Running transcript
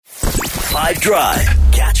5 Drive.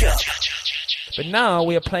 Catch up. But now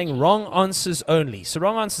we are playing Wrong Answers Only. So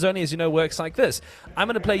Wrong Answers Only, as you know, works like this. I'm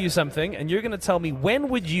going to play you something, and you're going to tell me, when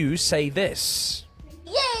would you say this?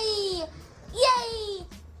 Yay! Yay!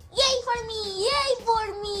 Yay for me! Yay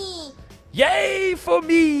for me! Yay for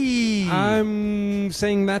me! I'm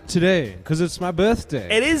saying that today because it's my birthday.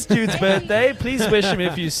 It is Jude's birthday. Please wish him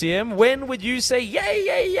if you see him. When would you say, yay,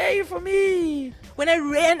 yay, yay for me? When I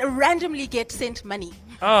randomly get sent money.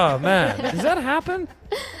 Oh, man. Does that happen?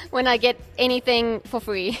 When I get anything for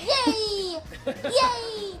free. Yay!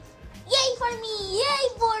 Yay! Yay for me! Yay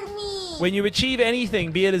for me! When you achieve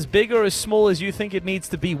anything, be it as big or as small as you think it needs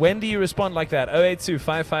to be, when do you respond like that?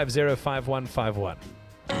 082-550-5151.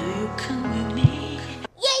 Yay for me!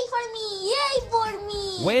 Yay for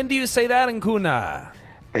me! When do you say that, Nkuna?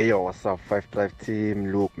 Hey yo, what's up, 5 Drive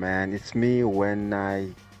team? Look, man, it's me when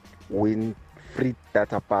I win free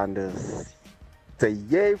data bundles. Say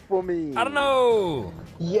yay for me. I don't know.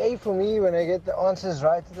 Yay for me when I get the answers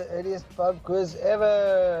right to the earliest pub quiz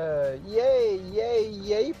ever. Yay, yay,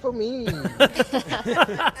 yay for me.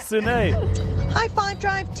 Sune. Hi, 5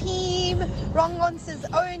 Drive team. Wrong answers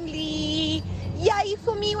only. Yay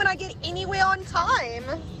for me when I get anywhere on time.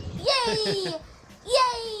 Yay!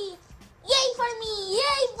 Yay! Yay for me!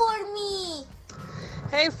 Yay for me!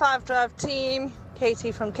 Hey 5 Drive team,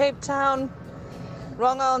 Katie from Cape Town.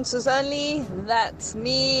 Wrong answers only. That's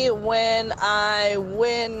me when I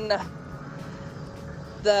win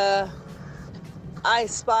the I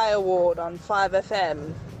Spy Award on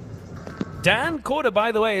 5FM. Dan Corder,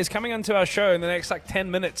 by the way, is coming onto our show in the next 10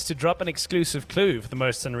 minutes to drop an exclusive clue for the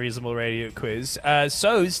Most Unreasonable Radio Quiz.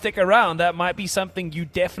 So stick around. That might be something you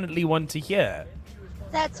definitely want to hear.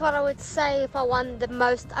 That's what I would say if I won the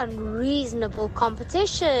Most Unreasonable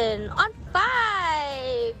competition. On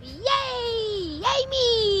 5! Yay! Yay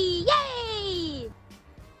me! Yay!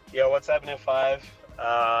 Yo, what's happening, 5?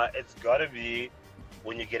 It's gotta be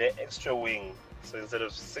when you get an extra wing. So instead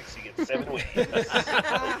of 6, you get 7 wings.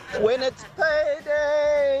 When it's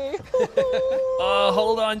payday! Oh,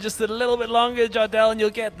 hold on just a little bit longer, Jardel, and you'll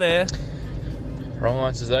get there. Wrong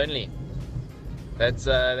answers only. That's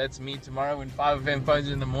me tomorrow when 5FM phones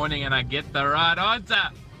in the morning and I get the right answer.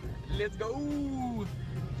 Let's go.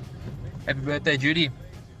 Happy birthday, Judy.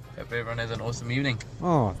 Hope everyone has an awesome evening.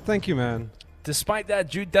 Oh, thank you, man. Despite that,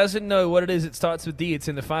 Jude doesn't know what it is. It starts with D. It's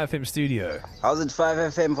in the 5FM studio. How's it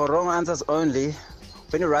 5FM for wrong answers only?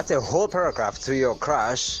 When you write a whole paragraph to your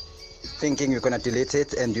crush, thinking you're going to delete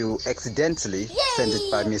it and you accidentally send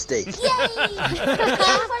it by mistake. Yay! Yay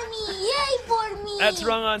for me! Yay for me! That's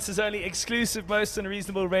Wrong Answers Only, exclusive Most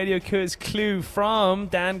Unreasonable Radio Quiz clue from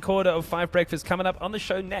Dan Corder of 5 Breakfast, coming up on the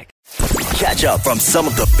show next. Catch up from some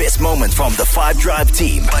of the best moments from the 5 Drive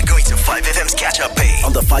team by going to 5FM's catch-up page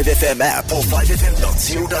on the 5FM app or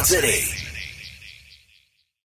 5FM.co.za.